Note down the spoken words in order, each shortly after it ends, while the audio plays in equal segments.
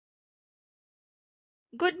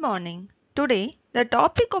Good morning. Today, the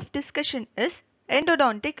topic of discussion is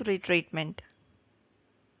endodontic retreatment.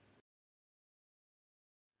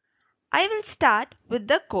 I will start with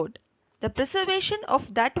the quote. The preservation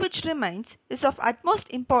of that which remains is of utmost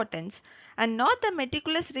importance and not the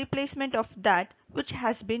meticulous replacement of that which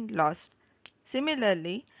has been lost.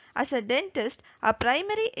 Similarly, as a dentist, our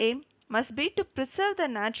primary aim must be to preserve the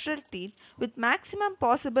natural teeth with maximum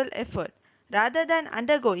possible effort rather than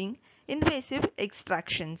undergoing invasive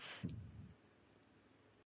extractions.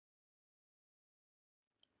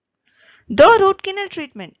 Though root canal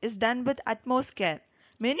treatment is done with utmost care,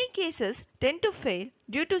 many cases tend to fail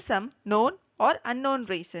due to some known or unknown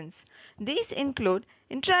reasons. These include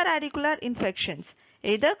intraradicular infections,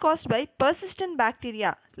 either caused by persistent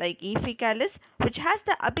bacteria like E. faecalis, which has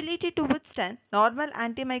the ability to withstand normal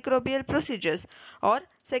antimicrobial procedures, or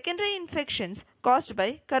secondary infections caused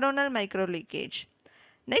by coronal microleakage.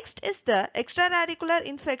 Next is the extraradicular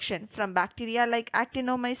infection from bacteria like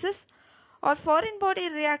actinomyces or foreign body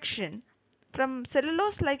reaction from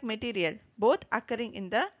cellulose-like material, both occurring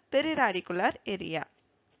in the periradicular area.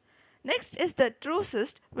 Next is the true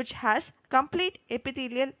cyst, which has complete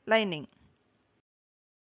epithelial lining.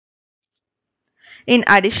 In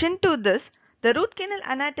addition to this, the root canal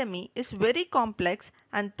anatomy is very complex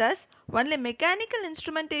and thus only mechanical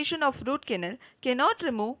instrumentation of root canal cannot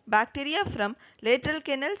remove bacteria from lateral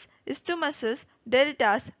canals, isthmuses,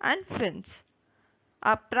 deltas and fins.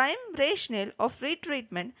 Our prime rationale of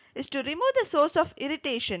retreatment is to remove the source of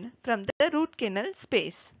irritation from the root canal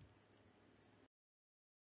space.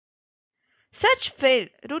 Such failed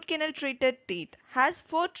root canal treated teeth has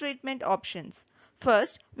four treatment options.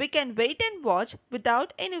 First, we can wait and watch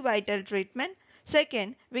without any vital treatment.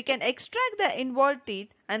 Second, we can extract the involved teeth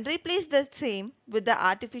and replace the same with the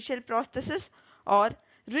artificial prosthesis, or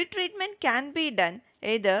retreatment can be done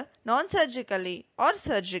either non-surgically or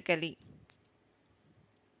surgically.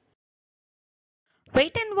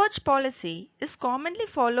 Wait and watch policy is commonly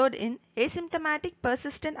followed in asymptomatic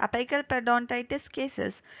persistent apical periodontitis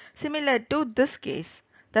cases similar to this case.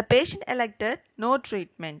 The patient elected no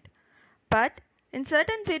treatment, but in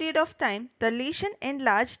certain period of time the lesion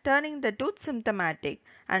enlarged, turning the tooth symptomatic,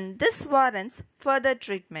 and this warrants further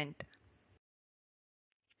treatment.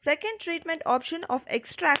 Second treatment option of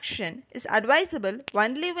extraction is advisable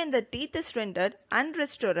only when the teeth is rendered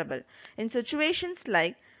unrestorable in situations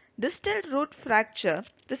like distal root fracture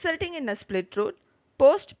resulting in a split root,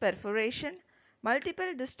 post perforation,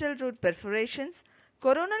 multiple distal root perforations,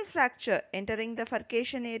 coronal fracture entering the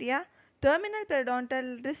furcation area, terminal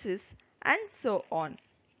periodontal disease, and so on.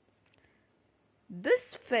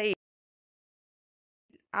 This failed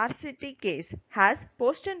RCT case has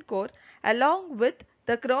post-and core along with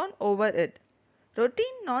the crown over it.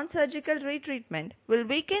 Routine non-surgical retreatment will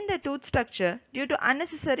weaken the tooth structure due to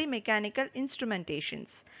unnecessary mechanical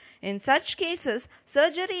instrumentations. In such cases,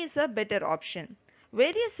 surgery is a better option.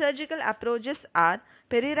 Various surgical approaches are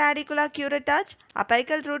periradicular curettage,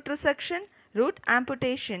 apical root resection, root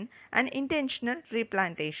amputation, and intentional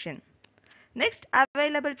replantation. Next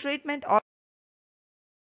available treatment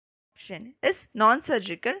option is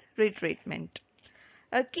non-surgical retreatment.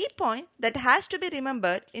 A key point that has to be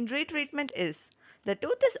remembered in retreatment is the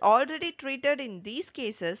tooth is already treated in these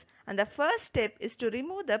cases, and the first step is to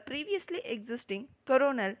remove the previously existing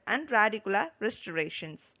coronal and radicular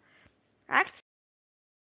restorations.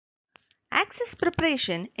 Access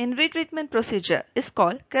preparation in retreatment procedure is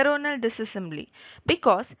called coronal disassembly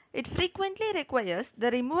because it frequently requires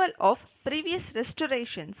the removal of previous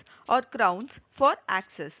restorations or crowns for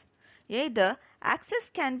access. Either access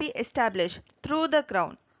can be established through the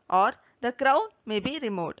crown or the crown may be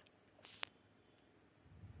removed.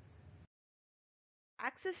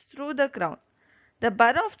 Access through the crown. The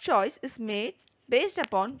burr of choice is made based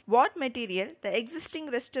upon what material the existing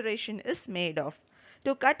restoration is made of.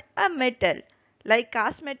 To cut a metal like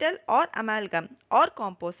cast metal or amalgam or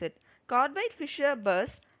composite, carbide Fisher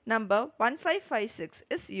burrs number 1556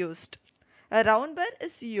 is used. A round burr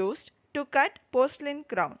is used to cut porcelain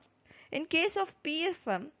crown. In case of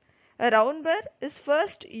PFM, a round burr is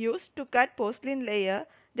first used to cut porcelain layer,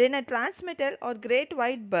 then a transmetal or great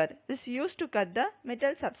white burr is used to cut the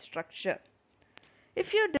metal substructure.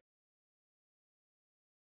 If you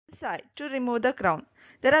decide to remove the crown,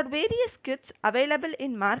 there are various kits available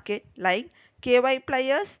in market like KY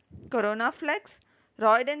pliers, Corona Flex,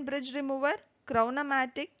 Royd and Bridge Remover,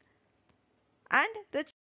 Crownomatic, and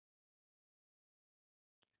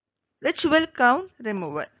Retrieval Crown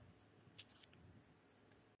Remover.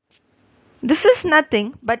 This is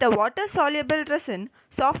nothing but a water-soluble resin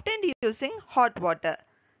softened using hot water.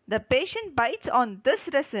 The patient bites on this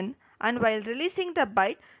resin and while releasing the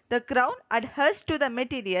bite, the crown adheres to the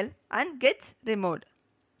material and gets removed.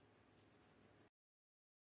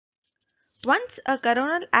 Once a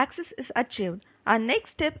coronal axis is achieved, our next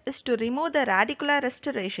step is to remove the radicular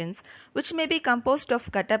restorations, which may be composed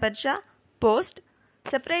of Guttapercha, post,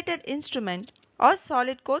 separated instrument or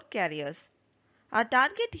solid core carriers. Our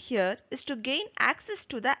target here is to gain access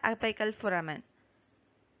to the apical foramen.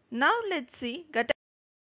 Now let's see Guttapercha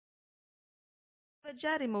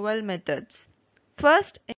removal methods.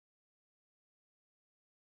 First, in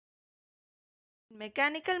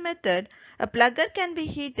mechanical method, a plugger can be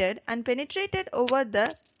heated and penetrated over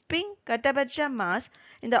the pink Guttapercha mass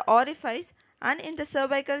in the orifice and in the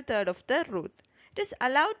cervical third of the root. It is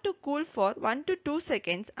allowed to cool for 1 to 2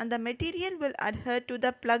 seconds and the material will adhere to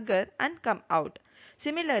the plugger and come out.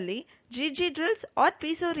 Similarly, GG drills or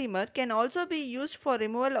piezo reamer can also be used for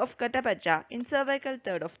removal of Guttapercha in cervical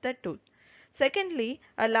third of the tooth. Secondly,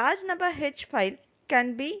 a large number H file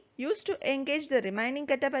can be used to engage the remaining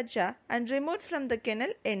Guttapercha and removed from the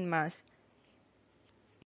canal end mass.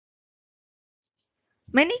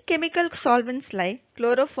 Many chemical solvents like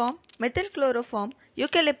chloroform, methylchloroform,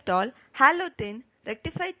 eucalyptol, halothane,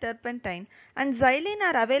 rectified turpentine and xylene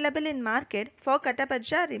are available in market for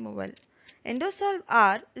Guttapercha removal. Endosolve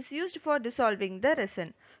R is used for dissolving the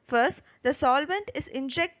resin. First, the solvent is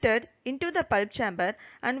injected into the pulp chamber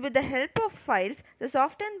and with the help of files, the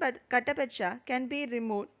softened Guttapercha can be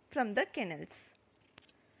removed from the canals.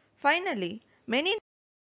 Finally, many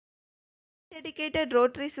dedicated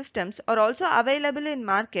rotary systems are also available in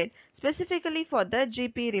market specifically for the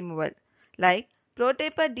GP removal like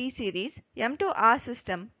ProTaper D series, M2R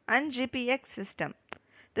system and GPX system.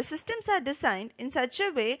 The systems are designed in such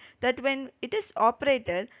a way that when it is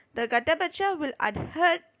operated, the Guttapercha will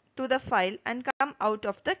adhere to the file and come out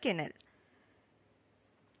of the canal.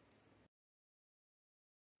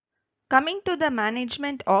 Coming to the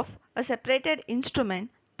management of a separated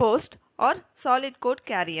instrument, post or solid coat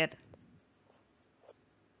carrier.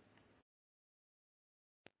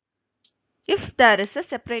 If there is a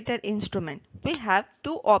separated instrument, we have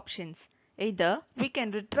two options. Either we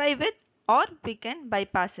can retrieve it or we can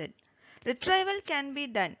bypass it. Retrieval can be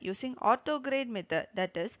done using orthograde method,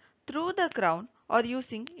 that is through the crown, or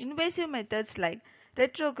using invasive methods like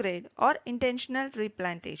retrograde or intentional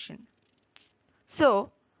replantation.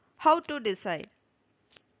 So, how to decide?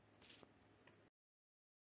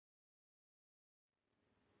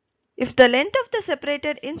 If the length of the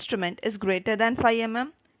separated instrument is greater than 5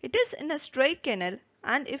 mm, it is in a straight canal,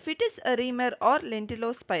 and if it is a reamer or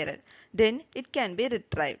lentillospiral, then it can be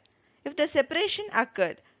retrieved. If the separation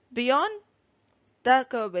occurred beyond the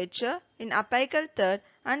curvature in apical third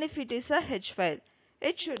and if it is a H-file,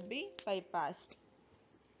 it should be bypassed.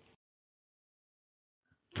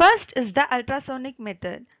 First is the ultrasonic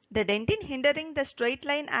method. The dentin hindering the straight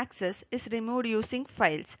line axis is removed using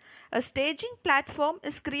files. A staging platform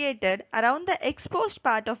is created around the exposed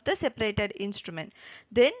part of the separated instrument.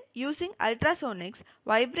 Then using ultrasonics,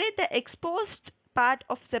 vibrate the exposed part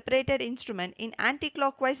of separated instrument in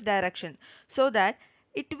anti-clockwise direction so that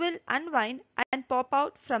it will unwind and pop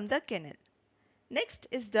out from the canal. Next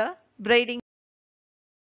is the braiding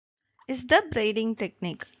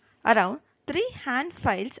technique. Around 3 hand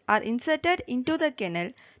files are inserted into the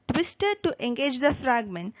canal, twisted to engage the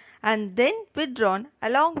fragment and then withdrawn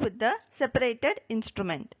along with the separated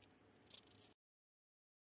instrument.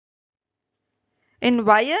 In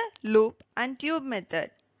wire, loop and tube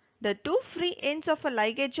method, the two free ends of a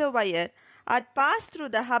ligature wire are passed through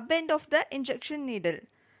the hub end of the injection needle.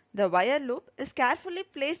 The wire loop is carefully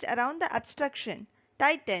placed around the obstruction,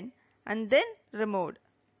 tightened and then removed.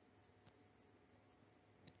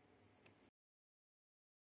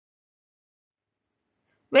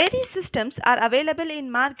 Various systems are available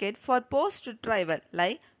in market for post-retrieval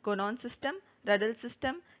like Conon system, Ruddle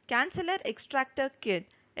system, Canceller extractor kit,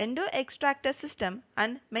 Endo extractor system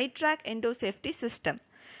and Matrac endo safety system.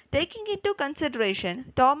 Taking into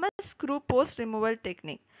consideration Thomas screw post removal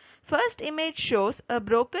technique. First image shows a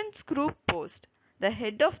broken screw post. The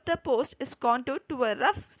head of the post is contoured to a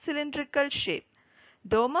rough cylindrical shape.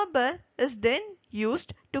 Dormer burr is then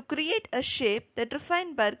used to create a shape that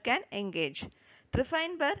refined burr can engage.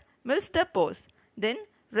 Refined burr mills the post. Then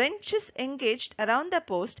wrench is engaged around the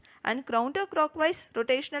post and counterclockwise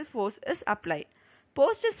rotational force is applied.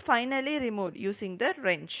 Post is finally removed using the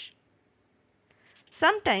wrench.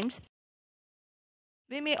 Sometimes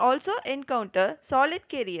we may also encounter solid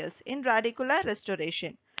carriers in radicular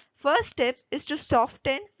restoration. First step is to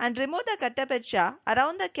soften and remove the Guttapercha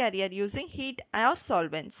around the carrier using heat or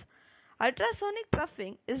solvents. Ultrasonic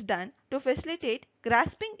troughing is done to facilitate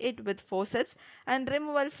grasping it with forceps and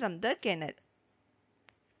removal from the canal.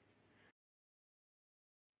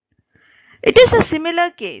 It is a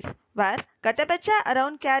similar case where Guttapercha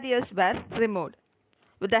around carriers were removed.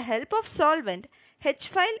 With the help of solvent,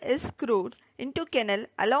 H-file is screwed into canal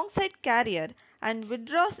alongside carrier and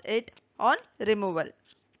withdraws it on removal.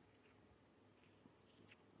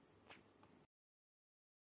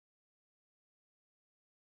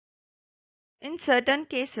 In certain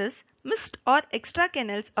cases, missed or extra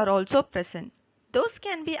canals are also present. Those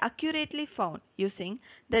can be accurately found using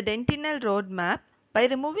the dentinal road map by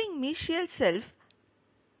removing mesial self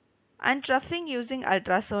and troughing using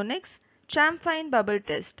ultrasonics, chamfine bubble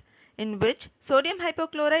test, in which sodium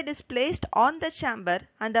hypochlorite is placed on the chamber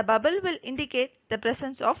and the bubble will indicate the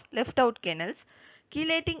presence of left out canals.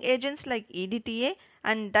 Chelating agents like EDTA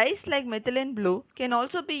and dyes like methylene blue can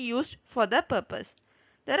also be used for the purpose.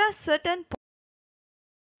 There are certain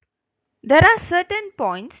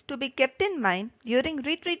points to be kept in mind during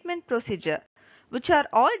retreatment procedure, which are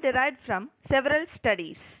all derived from several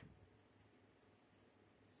studies.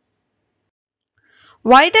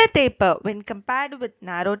 Wider taper when compared with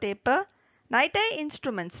narrow taper, night eye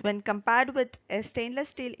instruments when compared with stainless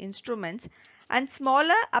steel instruments, and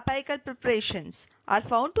smaller apical preparations are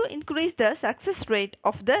found to increase the success rate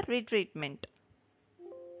of the retreatment.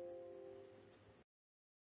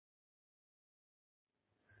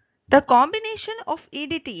 The combination of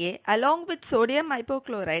EDTA along with sodium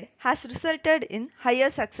hypochlorite has resulted in higher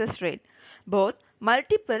success rate. Both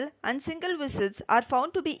multiple and single visits are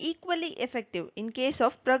found to be equally effective in case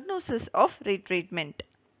of prognosis of retreatment.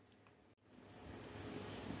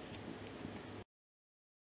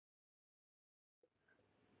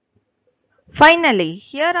 Finally,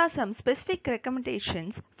 here are some specific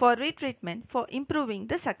recommendations for retreatment for improving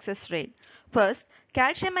the success rate. First,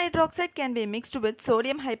 calcium hydroxide can be mixed with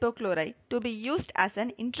sodium hypochlorite to be used as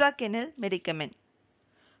an intracanal medicament.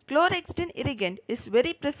 Chlorhexidine irrigant is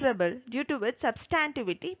very preferable due to its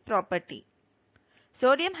substantivity property.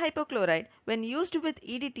 Sodium hypochlorite when used with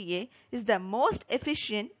EDTA is the most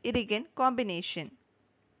efficient irrigant combination.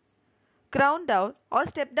 Crown down or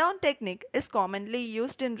step down technique is commonly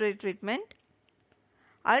used in retreatment.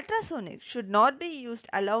 Ultrasonic should not be used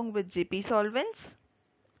along with GP solvents.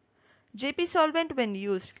 GP solvent when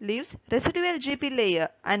used leaves residual GP layer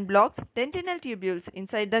and blocks dentinal tubules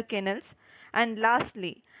inside the canals. And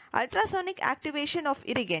lastly, ultrasonic activation of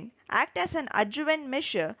irrigant act as an adjuvant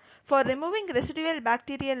measure for removing residual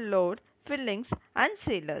bacterial load, fillings and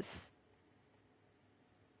sealers.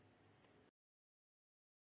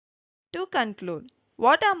 To conclude,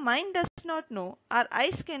 what our mind does not know, our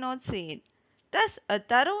eyes cannot see it. Thus, a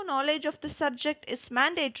thorough knowledge of the subject is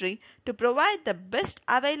mandatory to provide the best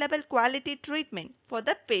available quality treatment for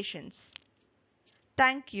the patients.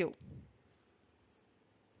 Thank you.